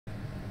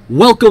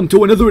Welcome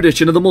to another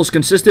edition of the most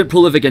consistent,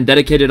 prolific, and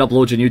dedicated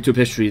uploads in YouTube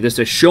history. This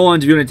is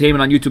Sean's View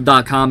Entertainment on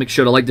YouTube.com. Make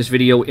sure to like this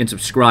video and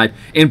subscribe.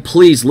 And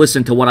please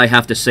listen to what I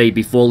have to say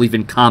before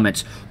leaving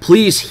comments.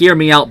 Please hear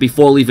me out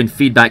before leaving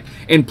feedback.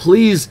 And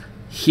please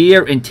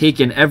hear and take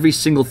in every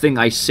single thing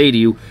I say to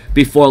you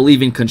before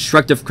leaving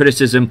constructive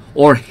criticism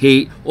or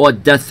hate or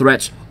death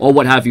threats or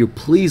what have you.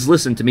 Please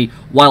listen to me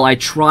while I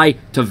try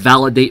to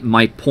validate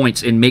my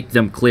points and make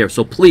them clear.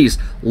 So please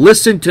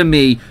listen to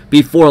me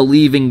before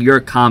leaving your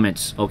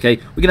comments, okay?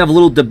 We can have a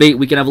little debate,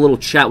 we can have a little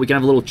chat, we can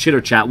have a little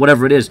chitter chat,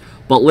 whatever it is,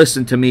 but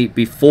listen to me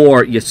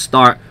before you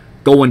start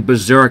going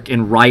berserk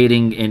and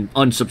rioting and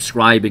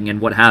unsubscribing and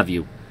what have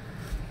you.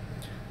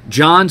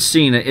 John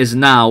Cena is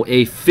now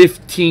a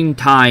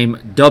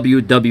 15-time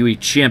WWE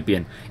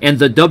champion, and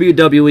the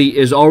WWE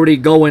is already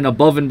going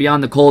above and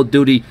beyond the call of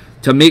duty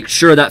to make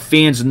sure that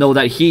fans know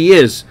that he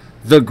is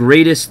the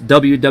greatest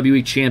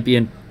WWE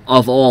champion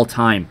of all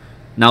time.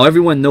 Now,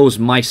 everyone knows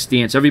my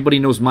stance. Everybody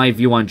knows my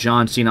view on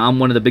John Cena. I'm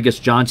one of the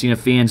biggest John Cena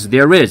fans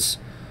there is.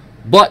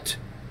 But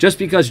just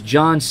because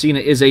John Cena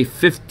is a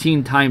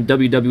 15-time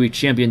WWE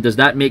champion, does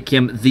that make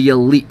him the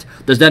elite?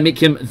 Does that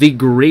make him the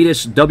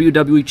greatest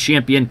WWE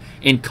champion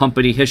in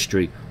company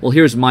history? Well,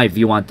 here's my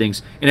view on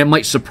things, and it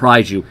might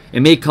surprise you.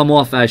 It may come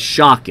off as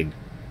shocking.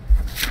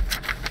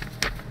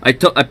 I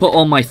put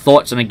all my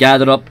thoughts and I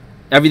gathered up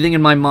everything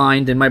in my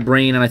mind and my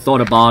brain, and I thought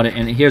about it,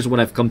 and here's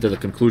what I've come to the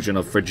conclusion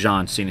of for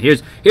John Cena.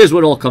 Here's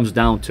what it all comes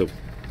down to.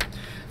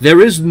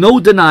 There is no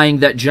denying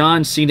that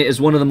John Cena is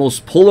one of the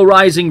most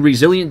polarizing,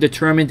 resilient,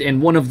 determined,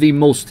 and one of the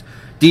most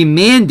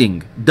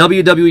demanding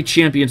WWE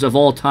champions of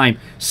all time.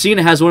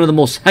 Cena has one of the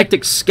most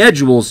hectic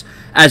schedules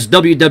as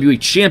WWE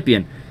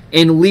champion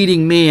and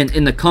leading man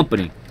in the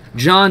company.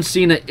 John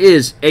Cena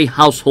is a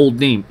household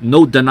name,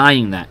 no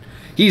denying that.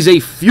 He's a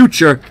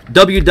future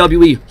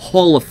WWE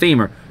Hall of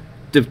Famer,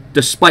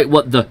 despite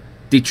what the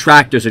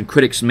detractors and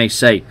critics may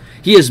say.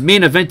 He has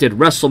main evented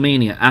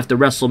WrestleMania after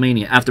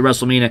WrestleMania after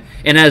WrestleMania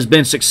and has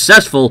been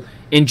successful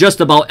in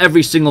just about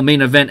every single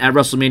main event at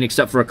WrestleMania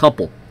except for a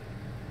couple.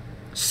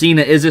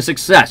 Cena is a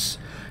success.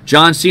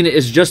 John Cena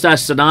is just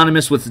as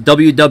synonymous with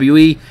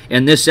WWE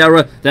in this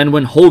era than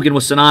when Hogan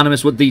was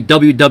synonymous with the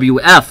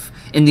WWF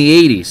in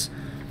the 80s.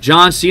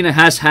 John Cena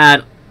has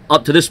had,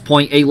 up to this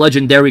point, a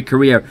legendary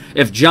career.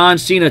 If John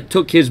Cena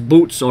took his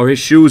boots or his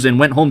shoes and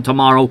went home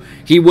tomorrow,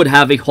 he would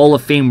have a Hall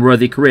of Fame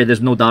worthy career.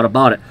 There's no doubt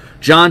about it.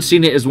 John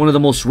Cena is one of the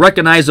most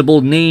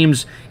recognizable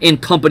names in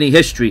company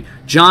history.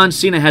 John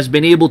Cena has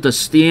been able to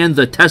stand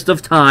the test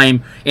of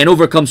time and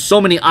overcome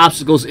so many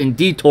obstacles and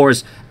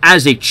detours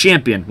as a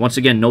champion. Once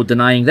again, no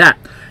denying that.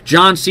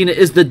 John Cena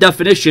is the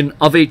definition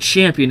of a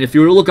champion. If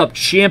you were to look up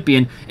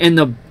champion in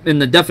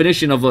the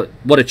definition of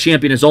what a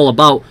champion is all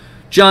about,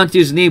 John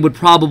Cena's name would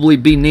probably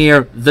be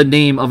near the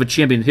name of a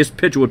champion. His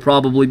picture would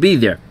probably be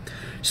there.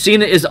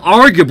 Cena is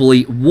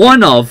arguably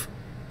one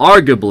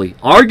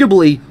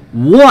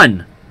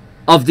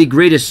of the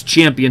greatest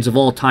champions of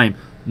all time.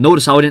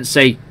 Notice how I didn't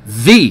say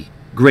the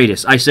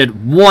greatest. I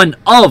said one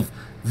of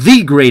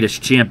the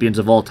greatest champions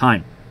of all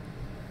time.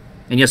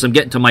 And yes, I'm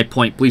getting to my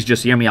point. Please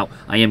just hear me out.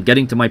 I am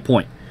getting to my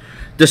point.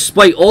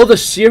 Despite all the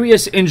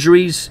serious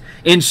injuries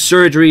and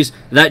surgeries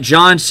that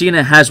John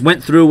Cena has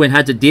went through and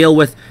had to deal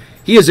with,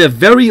 he is a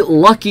very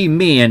lucky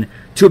man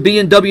to be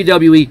in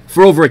WWE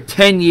for over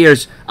 10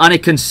 years on a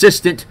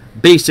consistent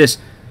basis,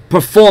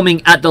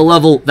 performing at the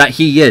level that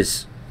he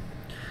is.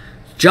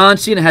 John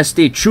Cena has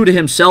stayed true to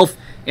himself,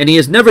 and he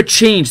has never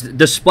changed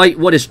despite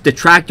what his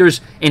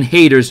detractors and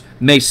haters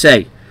may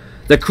say.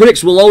 The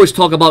critics will always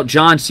talk about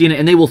John Cena,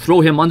 and they will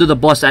throw him under the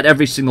bus at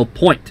every single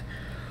point.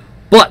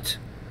 But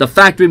the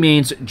fact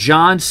remains,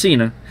 John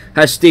Cena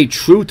has stayed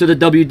true to the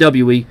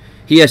WWE.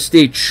 He has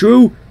stayed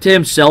true to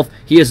himself.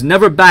 He has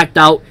never backed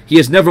out. He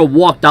has never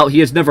walked out. He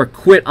has never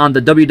quit on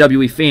the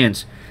WWE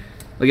fans.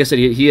 Like I said,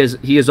 he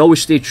has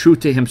always stayed true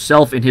to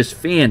himself and his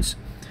fans.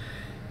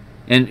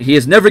 And he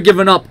has never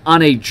given up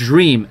on a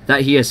dream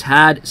that he has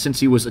had since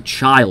he was a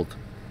child.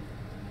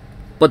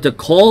 But to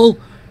call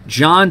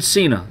John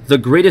Cena the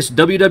greatest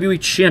WWE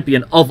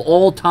champion of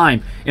all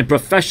time in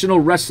professional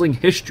wrestling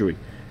history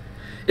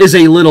is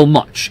a little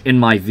much, in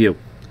my view.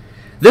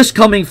 This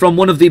coming from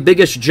one of the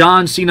biggest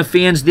John Cena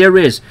fans there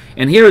is.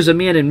 And here is a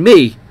man in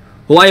me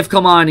who I have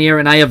come on here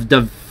and I have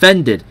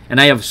defended and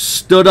I have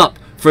stood up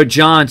for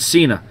John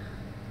Cena.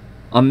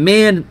 A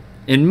man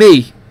in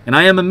me, and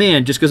I am a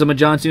man, just because I'm a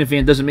John Cena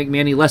fan doesn't make me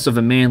any less of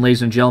a man,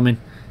 ladies and gentlemen.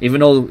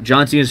 Even though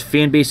John Cena's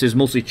fan base is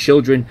mostly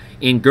children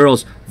and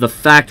girls, the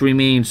fact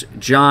remains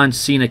John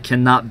Cena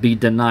cannot be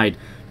denied.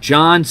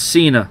 John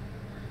Cena,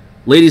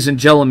 ladies and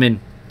gentlemen,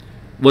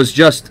 was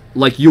just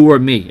like you or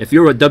me. If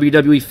you're a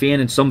WWE fan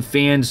and some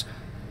fans,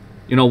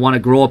 want to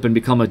grow up and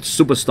become a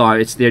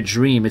superstar, it's their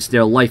dream, it's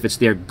their life, it's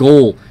their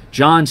goal.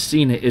 John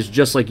Cena is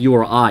just like you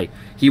or I.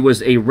 He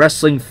was a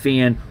wrestling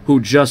fan who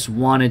just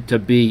wanted to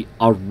be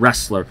a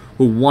wrestler,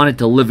 who wanted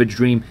to live a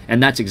dream,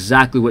 and that's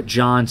exactly what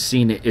John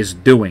Cena is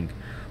doing.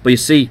 But you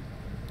see,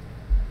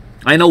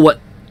 I know what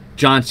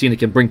John Cena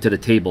can bring to the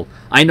table.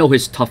 I know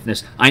his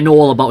toughness. I know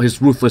all about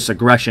his ruthless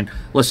aggression.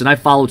 Listen, I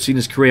followed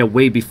Cena's career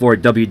way before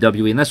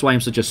WWE, and that's why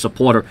I'm such a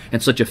supporter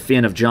and such a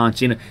fan of John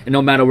Cena. And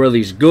no matter whether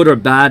he's good or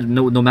bad,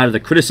 no matter the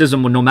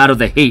criticism or no matter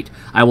the hate,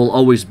 I will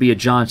always be a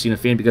John Cena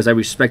fan because I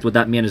respect what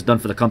that man has done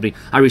for the company.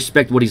 I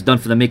respect what he's done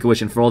for the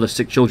Make-A-Wish and for all the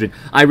sick children.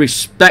 I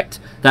respect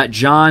that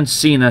John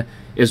Cena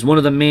is one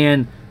of the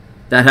men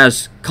that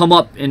has come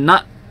up in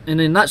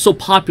a not so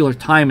popular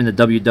time in the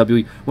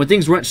WWE when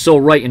things weren't so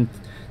right and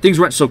things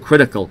weren't so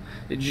critical.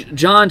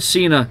 John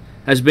Cena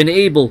has been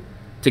able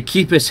to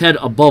keep his head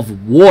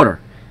above water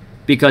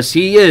because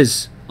he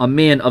is a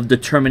man of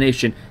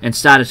determination and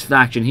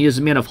satisfaction. He is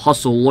a man of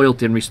hustle,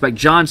 loyalty, and respect.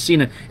 John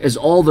Cena is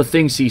all the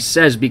things he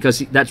says because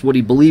that's what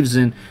he believes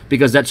in,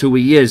 because that's who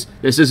he is.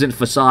 This isn't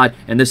facade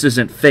and this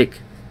isn't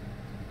fake.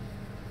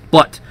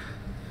 But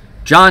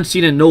John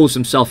Cena knows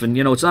himself, and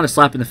it's not a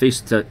slap in the face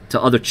to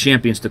other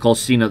champions to call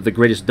Cena the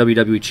greatest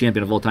WWE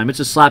champion of all time. It's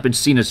a slap in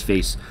Cena's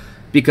face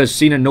because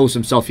Cena knows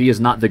himself he is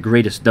not the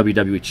greatest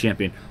WWE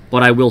champion.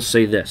 But I will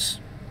say this.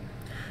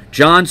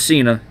 John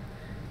Cena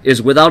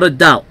is without a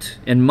doubt,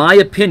 in my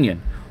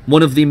opinion,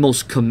 one of the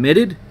most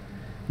committed,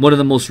 one of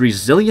the most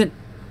resilient,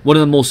 one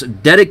of the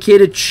most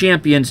dedicated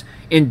champions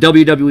in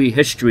WWE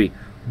history,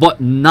 but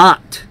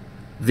not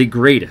the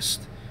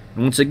greatest.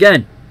 And once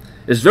again,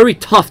 it's very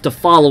tough to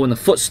follow in the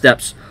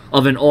footsteps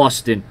of an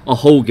Austin, a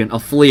Hogan, a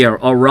Flair,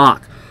 a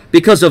Rock,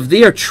 because of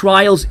their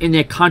trials and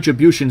their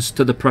contributions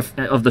to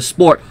the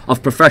sport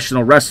of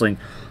professional wrestling.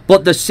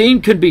 But the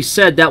same could be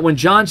said that when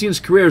John Cena's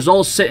career is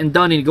all said and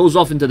done and he goes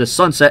off into the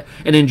sunset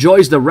and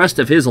enjoys the rest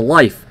of his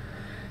life,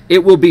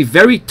 it will be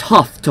very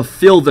tough to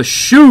fill the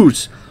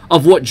shoes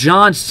of what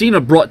John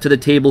Cena brought to the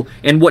table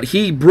and what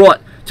he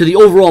brought to the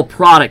overall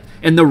product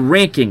and the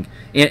ranking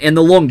and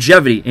the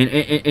longevity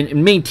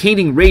and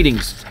maintaining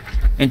ratings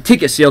and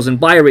ticket sales and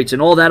buy rates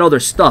and all that other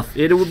stuff.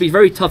 It would be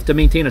very tough to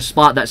maintain a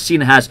spot that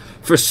Cena has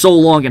for so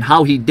long and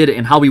how he did it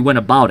and how he went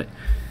about it.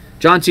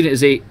 John Cena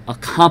is an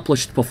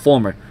accomplished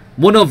performer.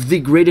 One of the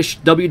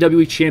greatest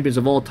WWE champions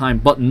of all time,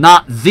 but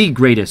not the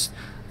greatest.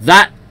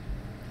 That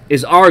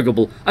is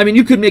arguable. I mean,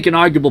 you could make an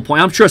arguable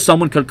point. I'm sure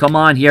someone could come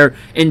on here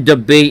and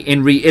debate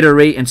and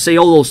reiterate and say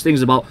all those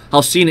things about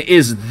how Cena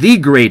is the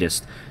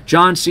greatest.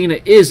 John Cena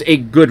is a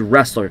good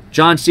wrestler.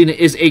 John Cena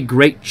is a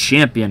great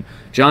champion.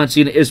 John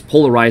Cena is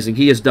polarizing.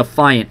 He is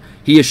defiant.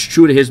 He is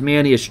true to his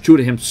man. He is true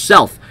to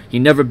himself. He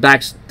never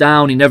backs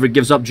down. He never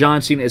gives up.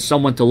 John Cena is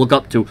someone to look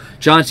up to.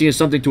 John Cena is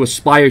something to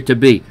aspire to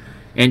be.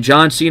 And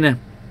John Cena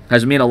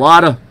has made a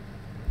lot of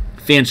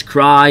fans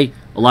cry,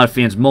 a lot of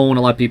fans moan,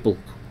 a lot of people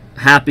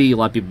happy, a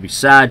lot of people be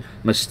sad,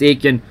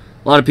 mistaken.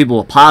 A lot of people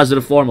are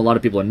positive for him. A lot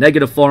of people are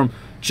negative for him.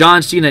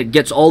 John Cena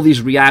gets all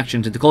these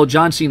reactions. And to call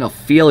John Cena a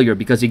failure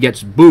because he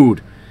gets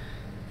booed,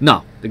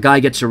 no, the guy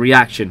gets a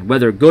reaction.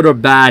 Whether good or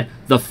bad,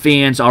 the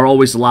fans are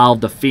always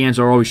loud, the fans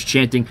are always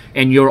chanting,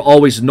 and you're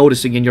always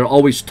noticing and you're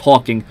always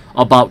talking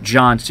about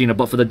John Cena.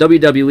 But for the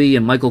WWE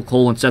and Michael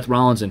Cole and Seth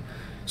Rollins and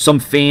some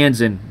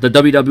fans and the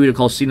WWE to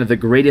call Cena the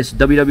greatest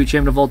WWE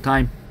champion of all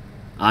time,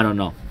 I don't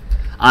know.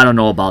 I don't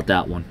know about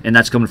that one. And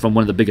that's coming from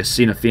one of the biggest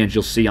Cena fans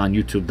you'll see on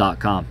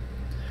YouTube.com.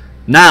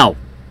 Now,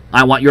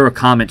 I want your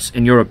comments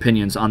and your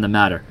opinions on the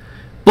matter.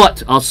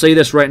 But I'll say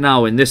this right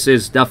now, and this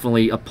is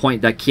definitely a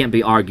point that can't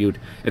be argued.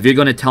 If you're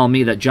going to tell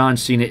me that John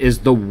Cena is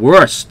the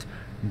worst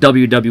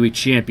WWE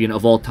champion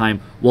of all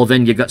time, well,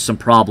 then you got some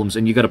problems,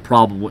 and you got a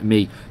problem with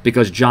me,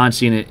 because John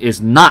Cena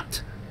is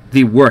not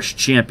the worst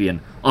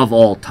champion of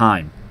all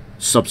time.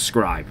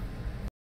 Subscribe.